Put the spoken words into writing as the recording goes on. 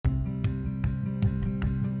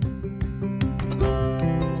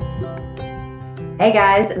Hey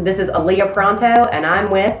guys, this is Aaliyah Pronto, and I'm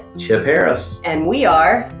with Chip Harris, and we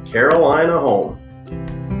are Carolina Home.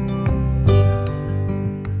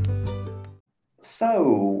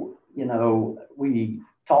 So, we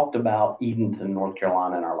talked about Edenton, North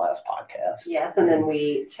Carolina in our last podcast. Yes, and then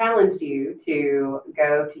we challenged you to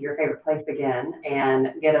go to your favorite place again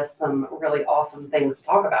and get us some really awesome things to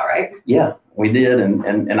talk about, right? Yeah, we did,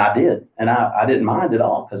 and I did. And I didn't mind at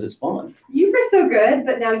all because it's fun. You were so good,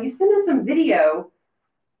 but now you sent us some video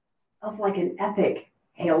of like an epic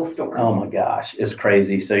hailstorm. Oh my gosh, it's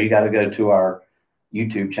crazy. So you got to go to our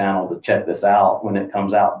YouTube channel to check this out when it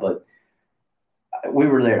comes out. But we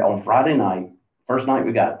were there on Friday night, first night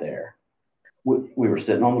we got there. We were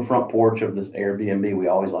sitting on the front porch of this Airbnb we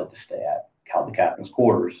always like to stay at, called the Captain's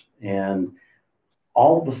Quarters. And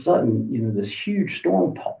all of a sudden, this huge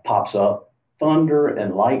storm pops up, thunder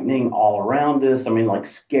and lightning all around us. I mean, like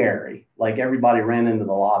scary. Like everybody ran into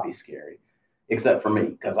the lobby scary, except for me,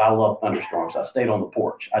 because I love thunderstorms. I stayed on the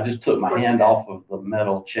porch. I just took my hand off of the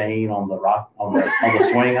metal chain on the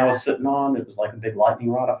swing I was sitting on. It was like a big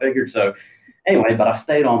lightning rod, I figured. So anyway, but I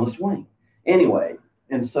stayed on the swing. Anyway,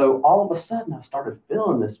 and so all of a sudden I started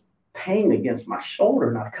feeling this pain against my shoulder,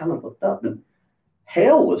 and I kind of looked up and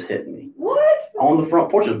hail was hitting me. What? On the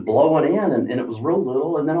front porch, it was blowing in, and it was real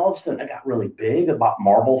little, and then all of a sudden it got really big, about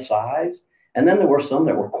marble size. And then there were some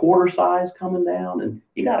that were quarter size coming down, and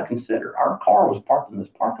you got to consider our car was parked in this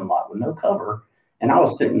parking lot with no cover, and I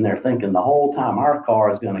was sitting there thinking the whole time our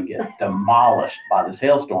car is going to get demolished by this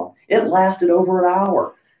hailstorm. It lasted over an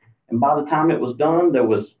hour, and by the time it was done, there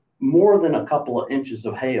was more than a couple of inches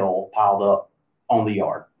of hail piled up on the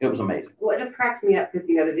yard. It was amazing. Well, it just cracks me up because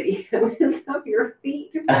the video is of your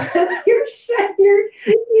feet. You're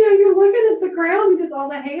looking at the ground and just all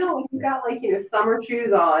the hail, and you've got summer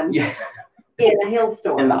shoes on. Yeah. In a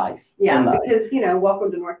hailstorm. In the ice. Yeah, because,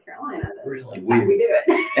 welcome to North Carolina. That's really how we do it.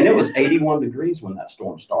 And it was 81 degrees when that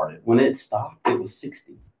storm started. When it stopped, it was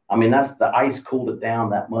 60. I mean, that's the ice cooled it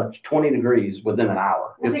down that much, 20 degrees within an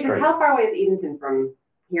hour. Well, because how far away is Edenton from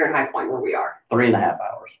here in High Point where we are? 3.5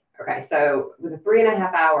 hours. Okay, so with a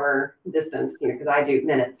 3.5 hour distance, because I do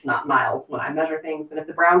minutes, not miles, when I measure things, and if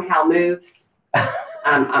the brown cow moves,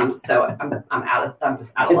 I'm just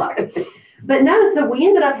out of luck. But no, so we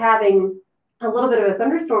ended up having a little bit of a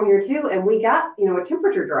thunderstorm here too, and we got a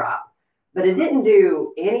temperature drop, but it didn't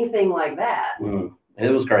do anything like that.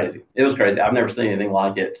 It was crazy. I've never seen anything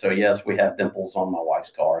like it. So yes, we have dimples on my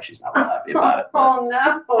wife's car. She's not happy about it. Oh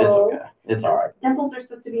no! It's okay. It's all right. Dimples are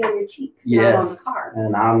supposed to be on your cheeks, yes, not on the car.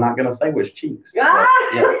 And I'm not going to say which cheeks. Yes,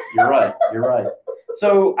 you're right.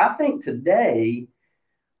 So I think today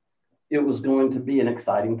it was going to be an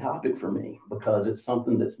exciting topic for me because it's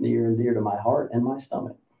something that's near and dear to my heart and my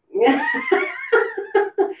stomach. Yeah.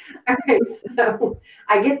 Okay, so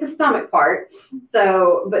I get the stomach part.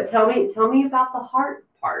 But tell me about the heart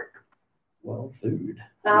part. Well, food.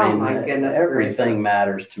 Oh my goodness! Everything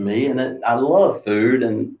matters to me, and I love food,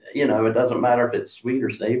 and it doesn't matter if it's sweet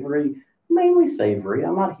or savory. Mainly savory.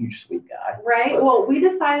 I'm not a huge sweet guy. Right. But, well, we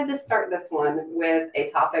decided to start this one with a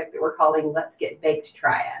topic that we're calling "Let's Get Baked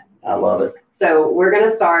Triad." I love it. So we're going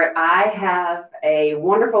to start. I have a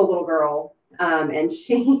wonderful little girl, and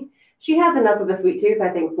she has enough of a sweet tooth, I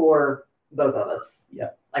think, for both of us.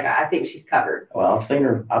 Yeah. Like I think she's covered. Well, I've seen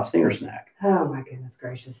her snack. Oh my goodness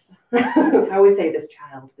gracious! I always say this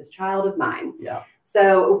child of mine. Yeah.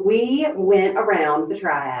 So we went around the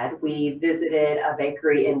Triad. We visited a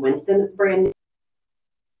bakery in Winston that's brand new.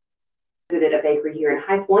 Visited a bakery here in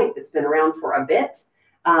High Point that's been around for a bit.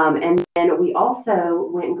 And then we also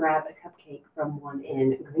went and grabbed a cupcake from one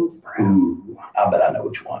in Greensboro. Ooh, I bet I know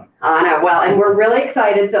which one. I know. Well, and we're really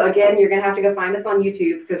excited. So again, you're going to have to go find us on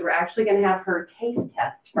YouTube because we're actually going to have her taste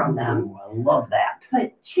test from them. Ooh, I love that.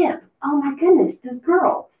 But Chip, oh my goodness, this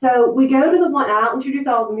girl. So we go to the one, I'll introduce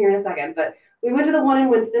all of them here in a second, but we went to the one in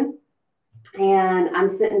Winston, and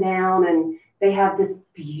I'm sitting down, and they have this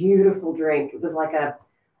beautiful drink. It was like a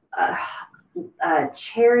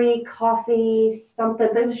cherry coffee something.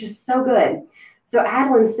 It was just so good. So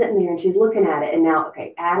Adeline's sitting there, and she's looking at it. And now,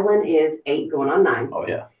 okay, Adeline is 8 going on 9. Oh,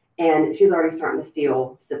 yeah. And she's already starting to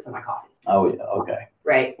steal sips of my coffee. Oh, yeah. Okay.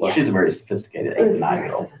 Right. Well, yeah. She's a very sophisticated 8 to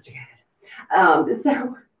 9-year-old.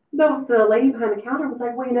 So the lady behind the counter was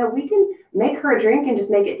like, well, we can make her a drink and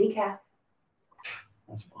just make it decaf.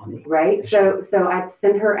 That's funny. Right. So I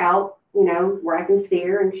send her out, where I can see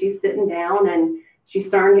her, and she's sitting down, and she's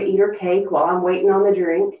starting to eat her cake while I'm waiting on the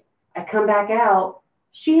drink. I come back out.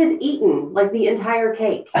 She has eaten like the entire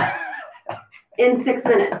cake in 6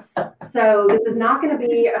 minutes. So this is not going to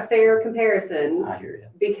be a fair comparison. I hear you.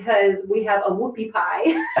 Because we have a whoopie pie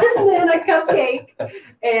and then a cupcake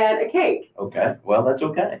and a cake. Okay. Well, that's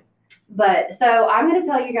okay. But so I'm going to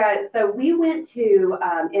tell you guys. So we went to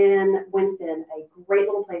in Winston a great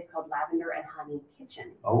little place called Lavender and Honey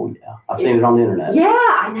Kitchen. Oh yeah, I've seen it on the internet. Yeah,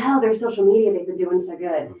 I know. Their social media, they've been doing so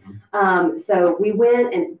good. So we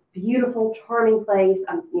went and beautiful, charming place.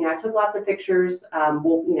 I took lots of pictures.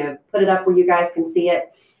 We'll put it up where you guys can see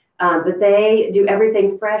it. But they do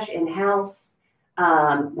everything fresh in house.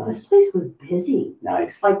 Nice. This place was busy.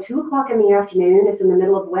 Nice. Like 2:00 in the afternoon. It's in the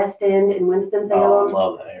middle of West End in Winston-Salem. Oh, I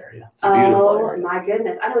love that area. It's a beautiful area. Oh my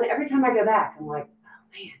goodness! I know. And every time I go back, I'm like, oh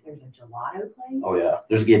man, there's a gelato place. Oh yeah,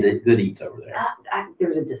 there's good eats over there.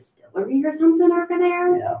 There's a distillery or something over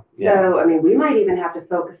there. Yeah. So I mean, we might even have to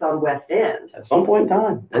focus on West End At some point in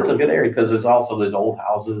time. It's a good area because there's also those old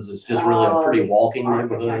houses. It's just really a pretty walking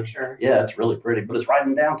neighborhood. Yeah, it's really pretty, but it's right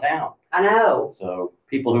in downtown. I know. So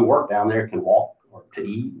people who work down there can walk or to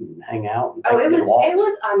eat and hang out. And it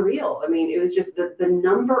was unreal. I mean, it was just the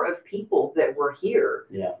number of people that were here.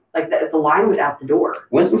 Yeah. Like the line was out the door.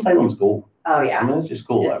 Winston-Salem's cool. Oh yeah. I mean, it's just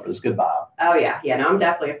cool. It's a good vibe. Oh yeah. Yeah. No, I'm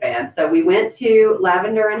definitely a fan. So we went to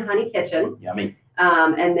Lavender and Honey Kitchen. Yummy.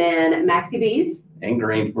 And then Maxie B's. In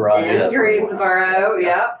Greensboro. In Greensboro.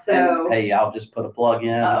 Yeah. So. And, hey, I'll just put a plug in.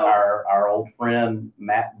 Our old friend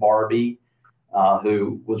Matt Barbie,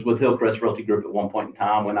 who was with Hillcrest Realty Group at one point in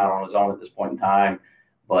time, went out on his own at this point in time,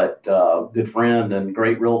 but good friend and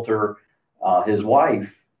great realtor. His wife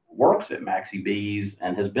works at Maxie B's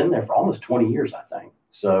and has been there for almost 20 years, I think.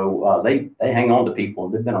 So they hang on to people.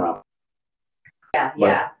 They've been around.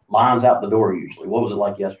 Yeah. Lines out the door usually. What was it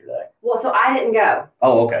like yesterday? Well, so I didn't go.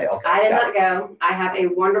 Oh, okay. I did not go. I have a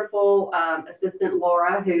wonderful assistant,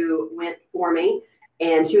 Laura, who went for me.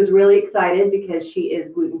 And she was really excited because she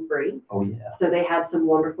is gluten-free. Oh, yeah. So they had some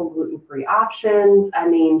wonderful gluten-free options. I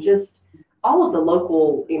mean, just all of the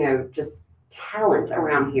local, just talent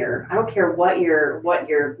around here. I don't care what you're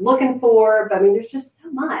looking for, but I mean, there's just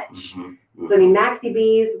so much. Mm-hmm. So I mean, Maxie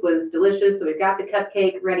B's was delicious. So we've got the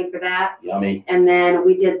cupcake ready for that. Yummy. And then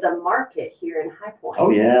we did the market here in High Point. Oh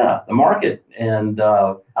yeah, the market, and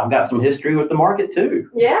I've got some history with the market too.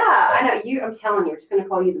 Yeah, I know you. I'm telling you, we're just going to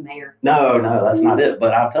call you the mayor. No, that's not it.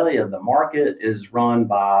 But I'll tell you, the market is run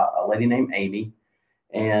by a lady named Amy.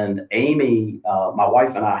 And Amy, my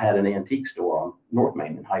wife and I had an antique store on North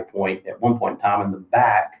Main in High Point. At one point in time, in the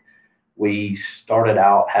back, we started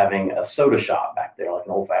out having a soda shop back there, like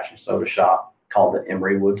an old-fashioned soda shop called the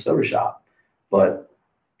Emery Wood Soda Shop. But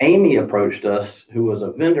Amy approached us, who was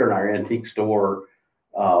a vendor in our antique store,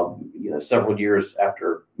 several years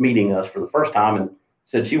after meeting us for the first time, and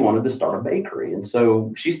said she wanted to start a bakery. And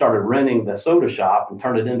so she started renting the soda shop and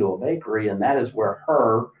turned it into a bakery, and that is where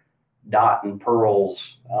her Dot and Pearl's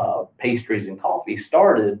pastries and coffee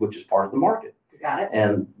started, which is part of the market. Got it.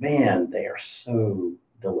 And man, they are so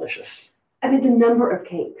delicious. I mean, the number of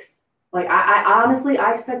cakes. Like I honestly,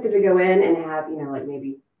 I expected to go in and have, like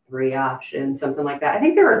maybe 3 options, something like that. I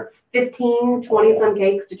think there were 15, 20 some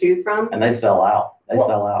cakes to choose from. And they sell out. They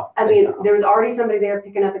sell out. I mean, there was already somebody there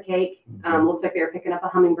picking up a cake. Looks like they were picking up a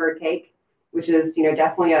hummingbird cake, which is,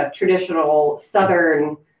 definitely a traditional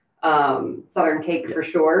Southern cake for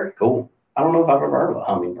sure. Cool. I don't know if I've ever heard of a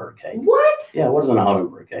hummingbird cake. What? Yeah, what is a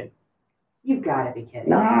hummingbird cake? You've got to be kidding.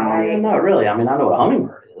 No, not really. I mean, I know what a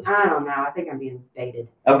hummingbird is. I don't know. I think I'm being baited.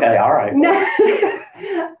 Okay, all right.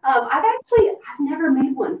 I've never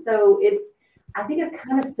made one. So I think it's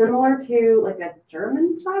kind of similar to like a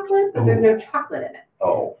German chocolate, but there's no chocolate in it.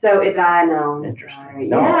 Oh. So I know. Interesting.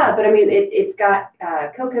 No. Yeah, but I mean, it's got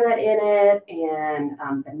coconut in it and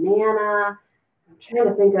banana. I'm trying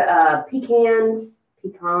to think of pecans.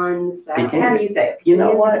 How do you say it? You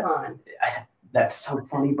know what? That's so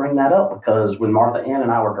funny you bring that up, because when Martha Ann and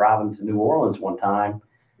I were driving to New Orleans one time,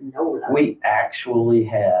 we actually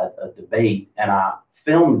had a debate, and I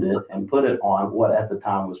filmed it and put it on what at the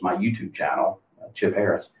time was my YouTube channel, Chip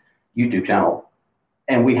Harris YouTube channel.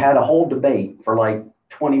 And we had a whole debate for like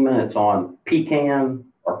 20 minutes on pecan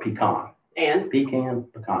or pecan. And? Pecan,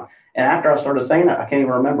 pecan. And after I started saying it, I can't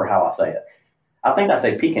even remember how I say it. I think I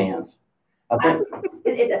say pecans.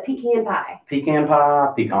 It's a pecan pie. Pecan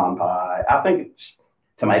pie, pecan pie. I think it's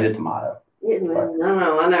tomato.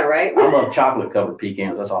 No, I know, right? I love chocolate-covered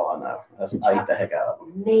pecans. That's all I know. I eat the heck out of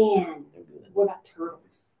them. Man, what about turtles?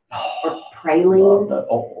 Or pralines?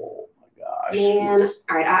 Oh, my gosh. Man,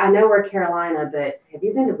 all right, I know we're Carolina, but have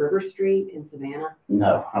you been to River Street in Savannah?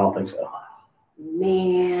 No, I don't think so.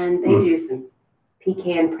 Man, they do some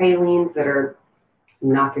pecan pralines that are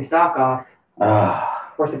knock your sock off.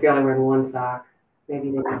 Of course, if you're only wearing one sock,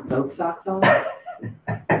 maybe they got both socks off.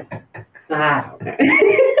 I don't know.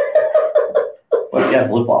 Well, you have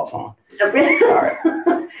flip-flops on. All right.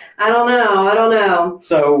 I don't know.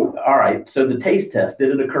 So, all right. So the taste test,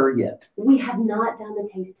 did it occur yet? We have not done the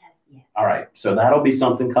taste test yet. All right. So that'll be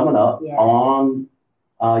something coming up on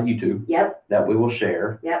YouTube. Yep. That we will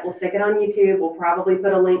share. Yep. We'll stick it on YouTube. We'll probably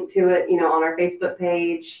put a link to it, on our Facebook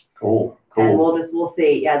page. Cool. And we'll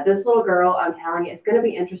see. Yeah, this little girl, I'm telling you, it's going to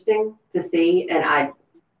be interesting to see. And I'm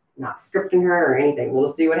not scripting her or anything.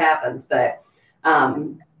 We'll see what happens. But, I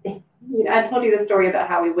told you the story about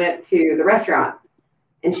how we went to the restaurant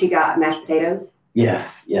and she got mashed potatoes. Yes.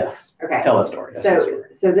 Okay. Tell that story.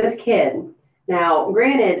 So this kid, now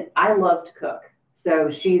granted, I love to cook.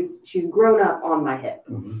 So she's grown up on my hip.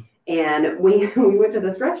 Mm-hmm. And we went to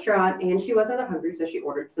this restaurant and she wasn't hungry, so she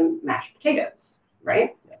ordered some mashed potatoes,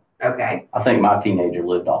 right? Okay. I think my teenager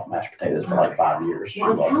lived off mashed potatoes for like 5 years.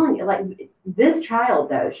 Well, I'm telling you, like this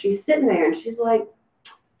child though, she's sitting there and she's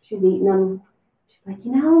eating them. She's like,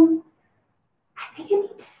 I think it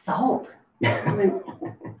needs salt. I'm like,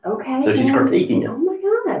 okay. So she's critiquing it. Oh my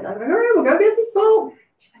God. I'm like, all right, we'll go get some salt.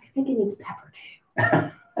 She's like, I think it needs pepper too.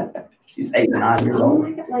 She's 8 or 9 years Oh old.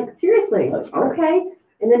 my God, like seriously. Okay.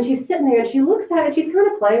 And then she's sitting there and she looks at it, she's kind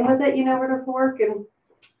of playing with it, with her fork, and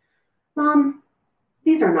Mom,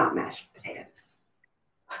 these are not mashed potatoes.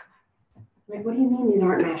 Like, what do you mean these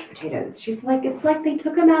aren't mashed potatoes? She's like, it's like they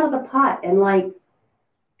took them out of the pot and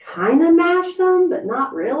kind of mashed them, but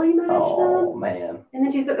not really mashed them. Oh man. And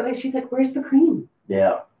then she's like, where's the cream?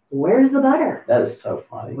 Yeah. Where's the butter? That is so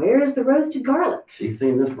funny. Where's the roasted garlic? She's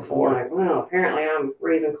seen this before. I'm like, well, apparently I'm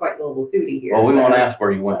raising quite a little foodie here. Well, we won't ask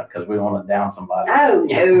where you went because we want to down somebody. Oh,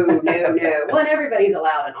 no. Well, and everybody's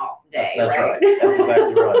allowed an off day, That's right. That's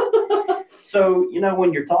exactly right. So,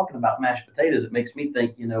 when you're talking about mashed potatoes, it makes me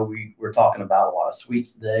think, we're talking about a lot of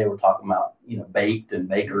sweets today. We're talking about, baked and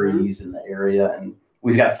bakeries in the area. And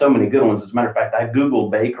we've got so many good ones. As a matter of fact, I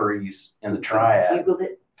Googled bakeries in the Triad. Googled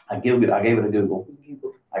it? I gave it a Google.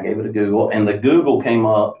 I gave it a Google, and the Google came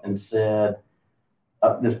up and said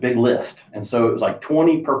this big list. And so it was like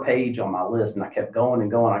 20 per page on my list, and I kept going and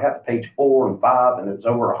going. I got to page 4 and 5, and it was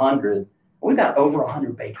over 100. We've got over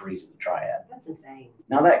 100 bakeries in the Triad. That's insane.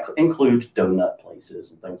 Now that includes donut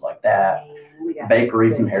places and things like that,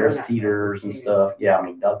 bakeries and Harris Teeters and stuff. Yeah,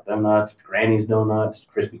 Duck Donuts, Granny's Donuts,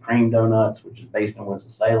 Krispy Kreme Donuts, which is based in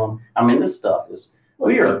Winston-Salem. This stuff is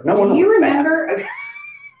weird. Do you remember?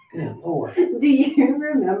 Good Lord. Do you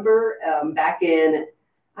remember back in,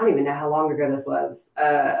 I don't even know how long ago this was,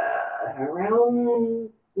 around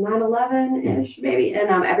 9/11-ish maybe, and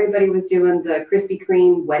everybody was doing the Krispy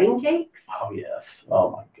Kreme wedding cakes? Oh, yes.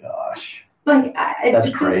 Oh, my gosh. That's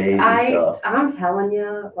crazy stuff. I'm telling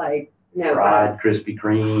you, fried Krispy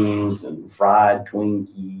Kremes and fried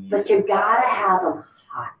Twinkies. But you gotta have them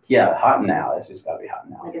hot. Yeah, hot now. It's just gotta be hot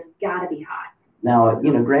now. It's gotta be hot. Now,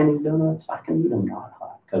 Granny's Donuts, I can eat them not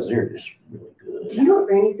hot because they're just really good. Do you know what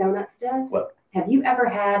Granny's Donuts does? What? Have you ever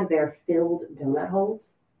had their filled donut holes?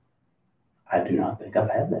 I do not think I've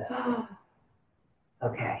had that.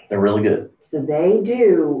 Okay. They're really good. So they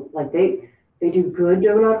do, they do good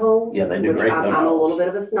donut holes. Yeah, they do great donut holes. I'm a little bit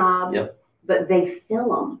of a snob. Yep. But they fill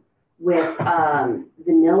them with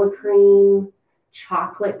vanilla cream,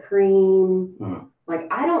 chocolate cream. Mm.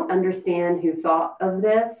 I don't understand who thought of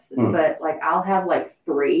this, but I'll have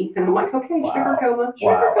 3, and I'm like, okay, sugar coma.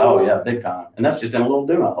 Oh yeah, big time. And that's just in a little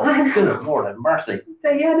donut hole. Good Lord have mercy.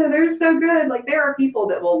 So yeah, no, they're so good. There are people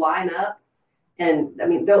that will line up, and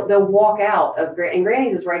they'll walk out of and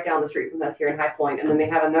Granny's is right down the street from us here in High Point, and then they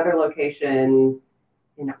have another location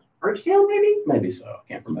in Archdale, maybe? Maybe so. I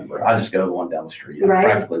can't remember. I just go to the one down the street. I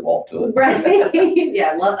practically walk to it. Right.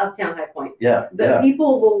 Yeah, love Uptown High Point. Yeah. But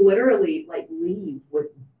people will literally leave with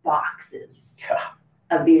boxes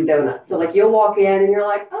of these donuts. So you'll walk in and you're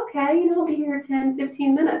like, okay, I'll be here 10,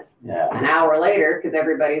 15 minutes. Yeah. An hour later, because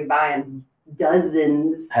everybody's buying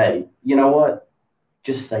dozens. Hey, you know what?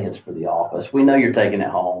 Just say it's for the office. We know you're taking it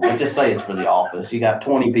home, but just say it's for the office. You got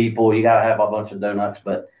 20 people. You got to have a bunch of donuts,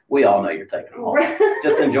 but we all know you're taking them home.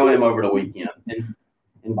 Just enjoy them over the weekend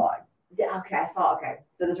and bye. Okay,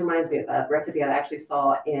 so this reminds me of a recipe I actually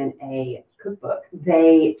saw in a cookbook.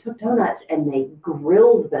 They took donuts and they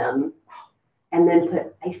grilled them and then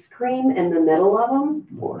put ice cream in the middle of them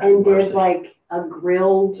and did a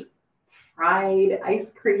grilled fried ice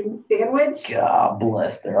cream sandwich. God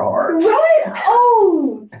bless their hearts. Right?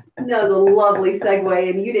 Oh, no, the lovely segue,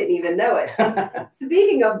 and you didn't even know it.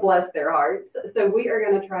 Speaking of bless their hearts, so we are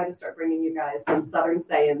going to try to start bringing you guys some Southern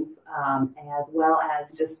sayings as well as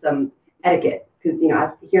just some etiquette. Because,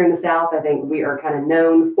 here in the South, I think we are kind of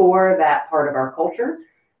known for that part of our culture.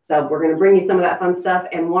 So we're going to bring you some of that fun stuff.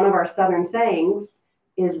 And one of our Southern sayings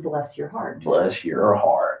is bless your heart. Bless your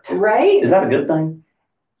heart. Right? Is that a good thing?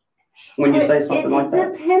 When you say something like that?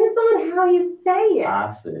 It depends on how you say it.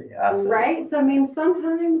 I see. Right? So, I mean,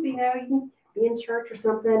 sometimes, you can be in church or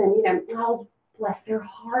something and, oh, bless their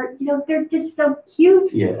heart. They're just so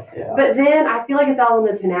cute. Yeah. But then I feel like it's all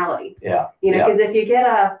in the tonality. Yeah. Because if you get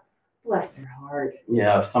a bless their heart.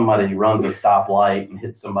 Yeah, if somebody runs a stoplight and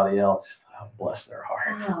hits somebody else, oh, bless their heart.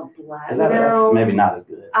 Oh, bless. That's maybe not as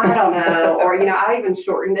good. I don't know. Or, I even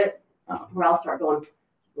shortened it where I'll start going,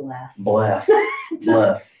 bless. Bless.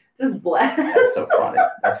 Bless. Just bless. That's so funny.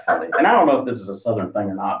 That's funny. And I don't know if this is a Southern thing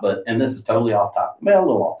or not, and this is totally off topic. Well, a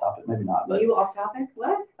little off topic, maybe not. But you off topic?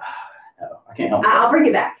 What? No, I can't help it. I'll bring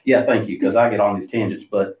you back. Yeah, thank you, because I get on these tangents.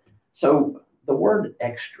 But so the word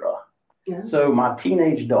extra. Yeah. So my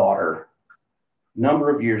teenage daughter, a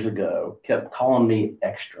number of years ago, kept calling me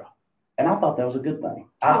extra. And I thought that was a good thing.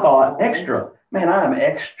 I thought, extra. Man, I'm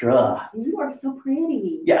extra. You are so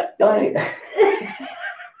pretty. Yeah.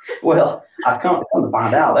 Well, I come to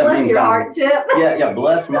find out. That bless means your heart, Chip. Yeah,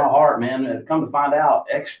 bless my heart, man. Come to find out,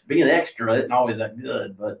 being extra isn't always that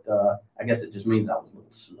good, but I guess it just means I was a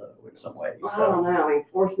little slow in some ways. Well, I don't know. I mean,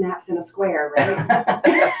 4 snaps in a square,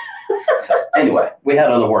 right? So, anyway, we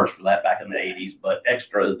had other words for that back in the 80s, but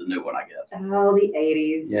extra is the new one, I guess. Oh, the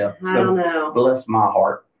 80s. Yeah. I don't know. Bless my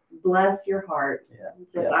heart. Bless your heart.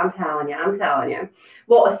 Yeah. I'm telling you.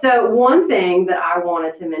 Well, so one thing that I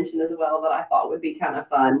wanted to mention as well that I thought would be kind of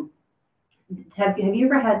fun. Have you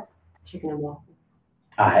ever had chicken and waffles?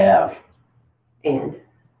 I have. And?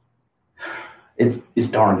 It's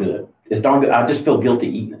darn good. It's darn good. I just feel guilty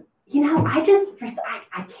eating it.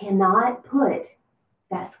 I cannot put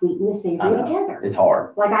that sweet and the savory together. It's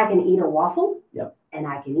hard. Like I can eat a waffle. Yep. And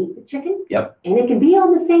I can eat the chicken. Yep. And it can be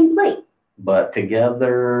on the same plate. But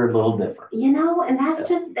together, a little different. And that's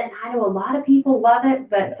and I know a lot of people love it,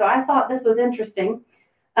 but so I thought this was interesting.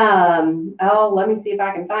 Let me see if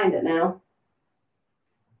I can find it now.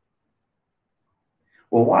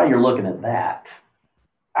 Well, while you're looking at that,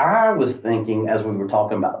 I was thinking as we were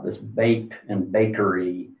talking about this baked and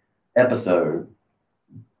bakery episode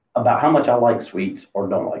about how much I like sweets or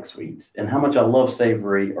don't like sweets and how much I love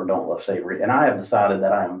savory or don't love savory. And I have decided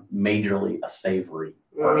that I am majorly a savory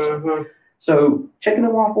person. Mm-hmm. So chicken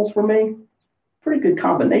and waffles for me, pretty good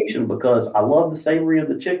combination because I love the savory of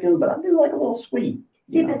the chicken, but I do like a little sweet.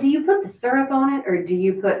 See, but do you put the syrup on it or do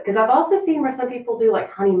you because I've also seen where some people do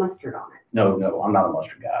like honey mustard on it. No, I'm not a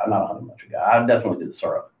mustard guy. I'm not a honey mustard guy. I definitely do the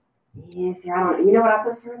syrup. Yes, I don't know. You know what I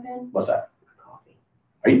put syrup in? What's that? Coffee.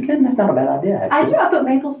 Are you kidding? That's not a bad idea, actually. I do. I put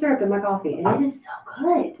maple syrup in my coffee, and it is so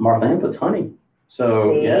good. Martha Ann puts honey.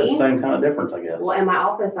 So, See? yeah, same kind of difference, I guess. Well, in my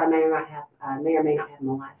office, I may or may not have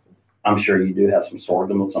molasses. I'm sure you do have some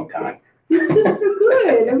sorghum of some kind. It's just so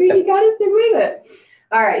good. I mean, you got to stick with it.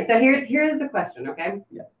 All right, so here's the question, okay?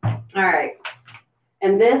 Yeah. All right.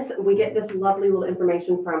 And we get this lovely little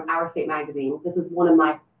information from Our State Magazine. This is one of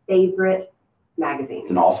my favorite magazines.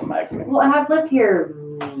 It's an awesome magazine. Well, and I've lived here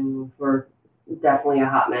for definitely a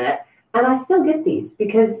hot minute, and I still get these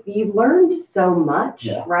because you've learned so much,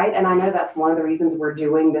 right? And I know that's one of the reasons we're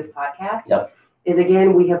doing this podcast. Yep. Is,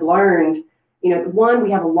 again, we have learned, one,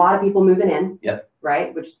 we have a lot of people moving in,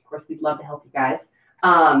 right? Which, of course, we'd love to help you guys.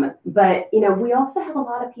 But, we also have a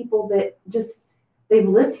lot of people that they've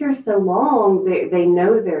lived here so long, they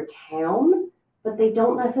know their town, but they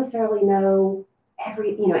don't necessarily know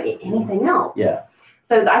anything else. Yeah.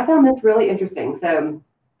 So I found this really interesting. So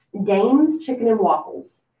Dane's Chicken and Waffles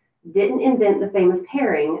didn't invent the famous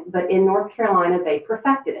pairing, but in North Carolina, they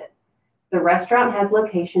perfected it. The restaurant has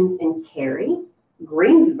locations in Cary,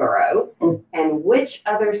 Greensboro, and which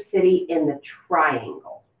other city in the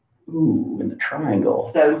Triangle? Ooh, in the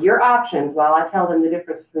Triangle. So your options, while I tell them the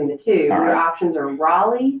difference between the two, All right. Your options are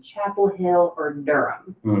Raleigh, Chapel Hill, or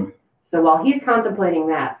Durham. Mm. So while he's contemplating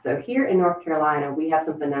that, so here in North Carolina, we have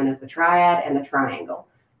something known as the Triad and the Triangle.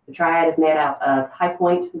 The Triad is made out of High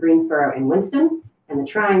Point, Greensboro, and Winston, and the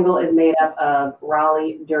Triangle is made up of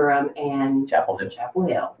Raleigh, Durham, and Chapel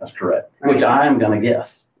Hill. That's correct. Right. Which I am going to guess.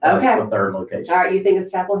 Okay. That's the third location. All right, you think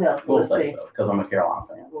it's Chapel Hill. So We'll let's say see. so, because I'm a Carolina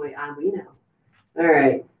fan. We know. All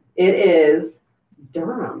right. It is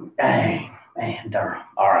Durham. Dang, man, Durham.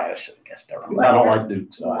 All right, I should have guessed Durham. I don't like Duke,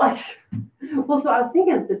 so. What? Well, so I was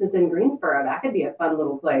thinking since it's in Greensboro, that could be a fun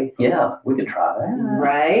little place. Yeah, we could try that.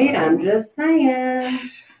 Right? I'm just saying.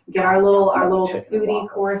 Get our little foodie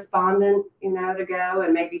correspondent, to go,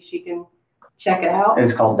 and maybe she can check it out. And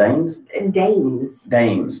it's called Dames? Dames.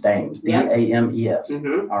 Dames. Yep. D-A-M-E-S.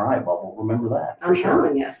 Mm-hmm. All right, well, we'll remember that. I'm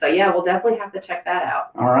telling you. So, yeah, we'll definitely have to check that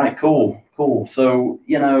out. All right, cool. So,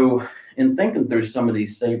 in thinking through some of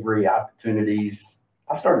these savory opportunities,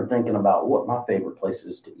 I started thinking about what my favorite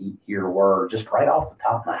places to eat here were just right off the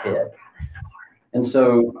top of my head. And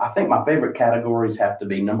so I think my favorite categories have to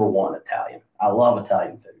be number one, Italian. I love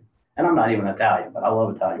Italian food. And I'm not even Italian, but I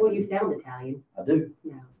love Italian food. Well, you sound Italian. I do?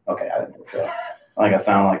 No. Okay, I didn't think so. I think I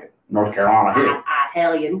sound like North Carolina here.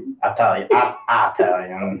 Italian.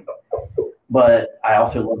 Italian. But I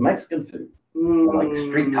also love Mexican food. I like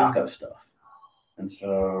street taco stuff. And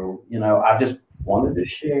so, I just wanted to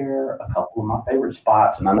share a couple of my favorite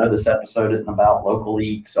spots. And I know this episode isn't about local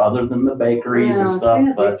eats other than the bakeries and stuff. As soon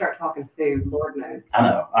as we start talking food, Lord knows. I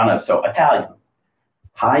know. So Italian,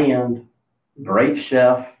 high-end, great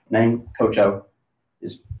chef named Cocho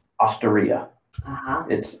is Osteria. Uh-huh.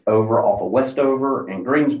 It's over off of Westover in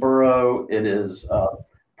Greensboro. It is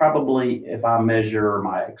probably, if I measure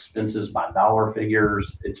my expenses by dollar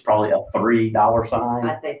figures, it's probably a $3 sign.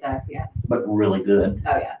 I'd say so, yeah. But really good.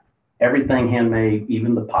 Oh, yeah. Everything handmade,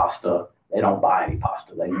 even the pasta. They don't buy any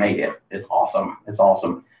pasta. They made it. It's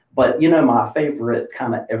awesome. But, my favorite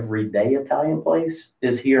kind of everyday Italian place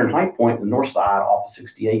is here in High Point, the north side off of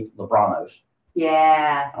 68, Lebrano's.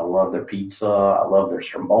 Yeah. I love their pizza. I love their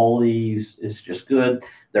strombolis. It's just good.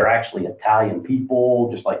 They're actually Italian people,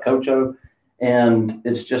 just like Cocho. And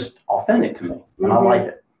it's just authentic to me. And I like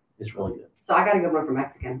it. It's really good. So I got a good one for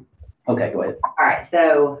Mexican. Okay, go ahead. All right.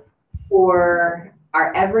 So for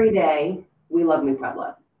our everyday, we love Mi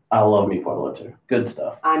Pueblo. I love Mi Pueblo too. Good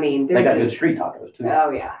stuff. I mean, they got good street tacos too.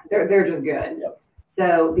 Oh yeah, they're just good. Yep.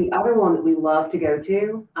 So the other one that we love to go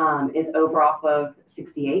to is over off of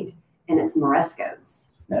 68, and it's Moresco's.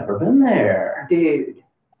 Never been there, dude.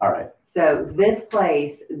 All right. So this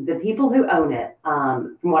place, the people who own it,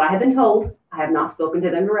 from what I have been told, I have not spoken to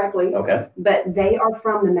them directly. Okay. But they are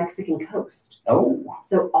from the Mexican coast. Oh.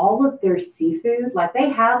 So all of their seafood, like they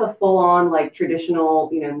have a full-on, like traditional,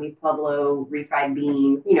 Mi Pueblo, refried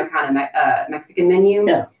bean, kind of Mexican menu.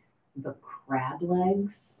 Yeah. The crab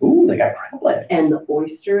legs. Ooh, they got crab legs. And the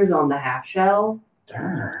oysters on the half shell.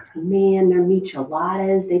 Darn. Man, their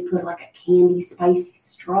micheladas, they put like a candy spicy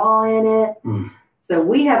straw in it. Mm. So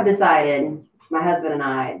we have decided, my husband and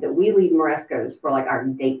I, that we leave Moresco's for like our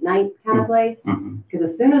date night kind of place. Because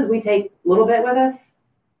as soon as we take a little bit with us,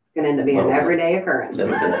 it's going to end up being an everyday occurrence.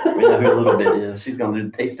 Little bit. We know who a little bit is. She's going to do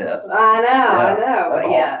the taste test. I know.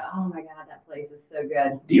 But yeah, oh my God, that place is so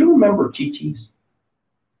good. Do you remember Chi-Chi's?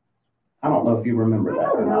 I don't know if you remember that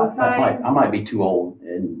or not. I might be too old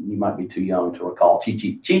and you might be too young to recall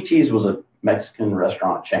Chi-Chi. Chi-Chi's was a Mexican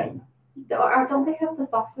restaurant chain. Don't they have the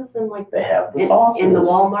sauces and like they have the sauces in the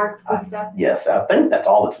Walmarts and stuff? Yes, I think that's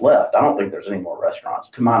all that's left. I don't think there's any more restaurants,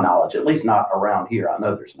 to my knowledge, at least not around here. I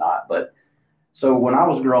know there's not. But so when I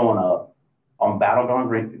was growing up on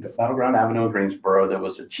Battleground Avenue in Greensboro, there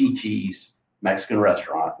was a Chi-Chi's Mexican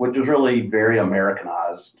restaurant, which was really very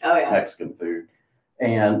Americanized Mexican food.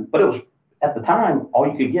 But it was at the time all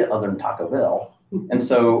you could get other than Taco Bell. And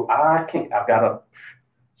so I've got a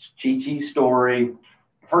Chi-Chi's story.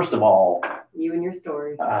 First of all, you and your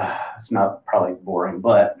stories. It's not probably boring,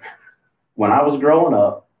 but when I was growing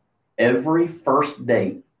up, every first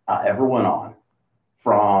date I ever went on,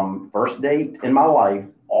 from first date in my life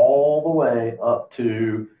all the way up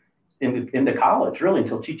to into college, really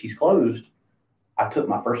until Chi-Chi's closed, I took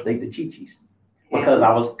my first date to Chi-Chi's because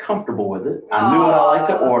I was comfortable with it. I knew what I liked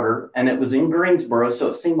to order, and it was in Greensboro, so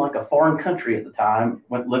it seemed like a foreign country at the time,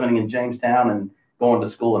 living in Jamestown and going to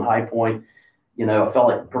school in High Point. I felt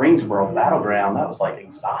like Greensboro Battleground, that was like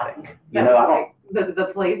exotic. The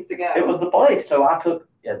place to go. It was the place. So I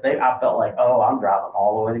felt like, I'm driving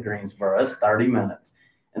all the way to Greensboro. It's 30 minutes.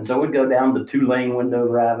 And so we'd go down the 2-lane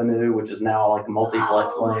Wendover Avenue, which is now like a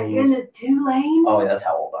multiplex lane. Oh my goodness, 2 lanes? Oh yeah, that's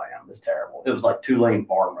how old I am. It's terrible. It was like 2-lane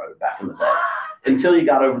farm road back in the day. Until you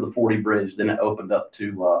got over the 40 bridge, then it opened up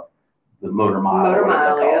to the Motor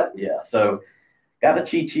Mile. Yeah. So got the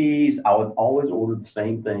Chi-Chi's. I would always order the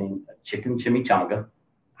same thing, a chicken chimichanga,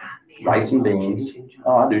 rice and beans.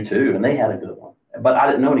 Oh, I do too. And they had a good one. But I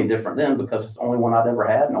didn't know any different then because it's the only one I'd ever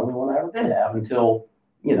had and the only one I ever did have until,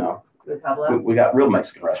 we got real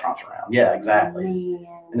Mexican restaurants around. Yeah, exactly.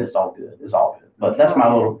 And it's all good. But that's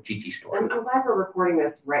my little Chi-Chi story. I'm glad we're recording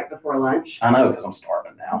this right before lunch. I know, because I'm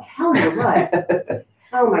starving now. Tell me what.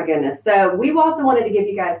 Oh my goodness. So we've also wanted to give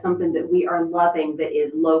you guys something that we are loving that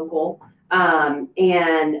is local. And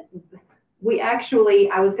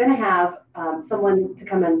I was going to have someone to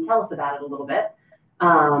come and tell us about it a little bit,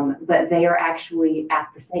 but they are actually at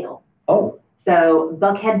the sale. Oh. So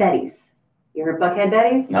Buckhead Betty's. You heard of Buckhead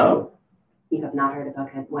Betty's? No. You have not heard of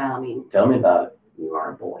Buckhead? Well, I mean. Tell me about it. You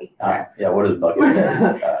are a boy. Yeah, what is Buckhead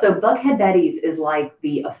Betty's? So Buckhead Betty's is like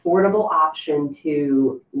the affordable option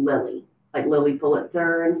to Lily. like Lily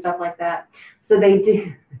Pulitzer and stuff like that. So they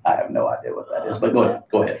do. I have no idea what that is, but go ahead.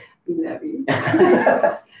 Go ahead.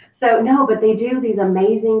 So no, but they do these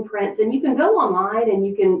amazing prints, and you can go online and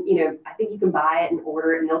you can, I think you can buy it and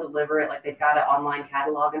order it, and they'll deliver it. Like they've got an online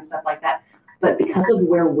catalog and stuff like that. But because of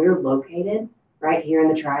where we're located, right here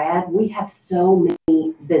in the Triad, we have so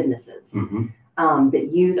many businesses that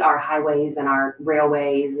use our highways and our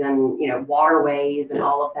railways and waterways and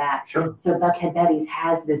all of that. Sure. So Buckhead Betty's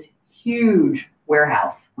has this huge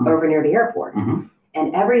warehouse over near the airport,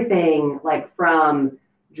 and everything like from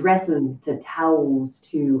dresses to towels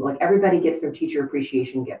to like everybody gets their teacher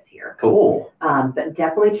appreciation gifts here. Cool. But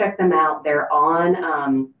definitely check them out. They're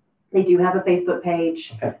on. They do have a Facebook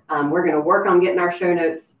page. Okay. We're going to work on getting our show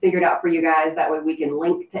notes figured out for you guys. That way we can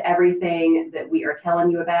link to everything that we are telling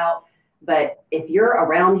you about. But if you're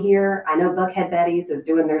around here, I know Buckhead Betty's is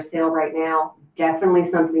doing their sale right now. Definitely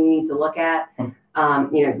something you need to look at.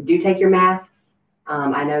 Do take your masks.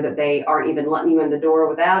 I know that they aren't even letting you in the door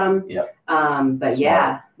without them. Yep. But Smart.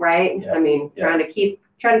 yeah, right. Yep. I mean, trying to keep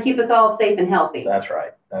us all safe and healthy. That's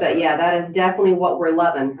right. But yeah, that is definitely what we're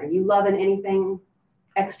loving. Are you loving anything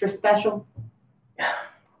extra special?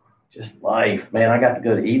 Just life, man. I got to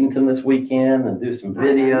go to Edenton this weekend and do some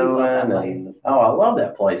videoing, and I love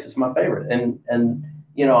that place. It's my favorite. And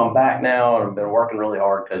I'm back now, and I've been working really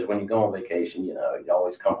hard because when you go on vacation, you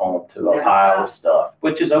always come home to a pile of stuff,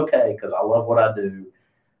 which is okay because I love what I do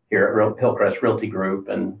here at Hillcrest Realty Group.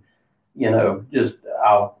 And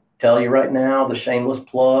I'll tell you right now, the shameless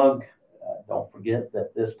plug. Don't forget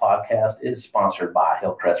that this podcast is sponsored by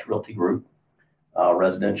Hillcrest Realty Group.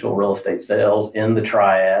 Residential real estate sales in the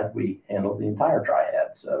Triad. We handle the entire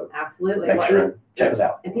Triad. So absolutely. Make sure and check us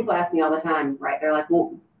out. And people ask me all the time, right? They're like,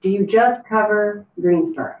 well, do you just cover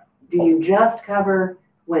Greensboro? Do you just cover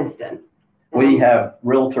Winston? We have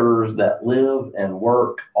realtors that live and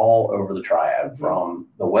work all over the Triad, from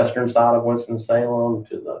the western side of Winston-Salem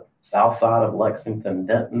to the south side of Lexington,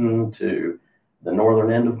 Denton, to the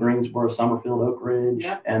northern end of Greensboro, Summerfield, Oak Ridge,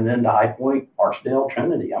 and then to High Point, Archdale,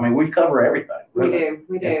 Trinity. I mean, we cover everything. Really.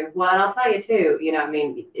 We do. Well, and I'll tell you too,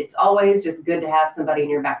 it's always just good to have somebody in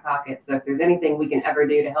your back pocket. So if there's anything we can ever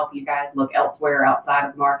do to help you guys look elsewhere outside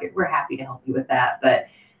of the market, we're happy to help you with that. But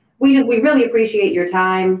we really appreciate your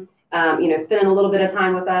time, spending a little bit of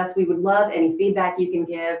time with us. We would love any feedback you can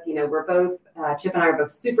give. We're both, Chip and I are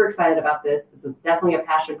both super excited about this. This is definitely a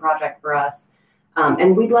passion project for us.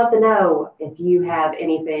 And we'd love to know if you have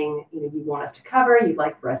anything you want us to cover, you'd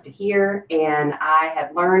like for us to hear. And I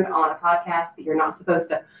have learned on a podcast that you're not supposed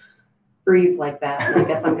to breathe like that. And I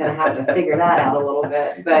guess I'm going to have to figure that out a little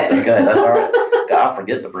bit. But okay, that's all right. God, I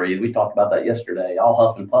forget to breathe. We talked about that yesterday. I'll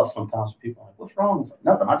huff and puff sometimes. People are like, what's wrong? It's like,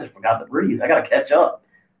 nothing. I just forgot to breathe. I got to catch up.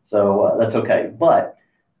 So that's okay. But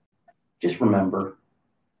just remember,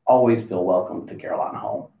 always feel welcome to Carolina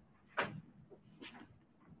Home.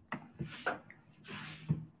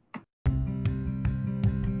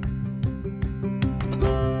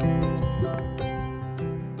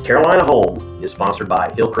 Carolina Home is sponsored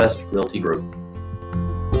by Hillcrest Realty Group.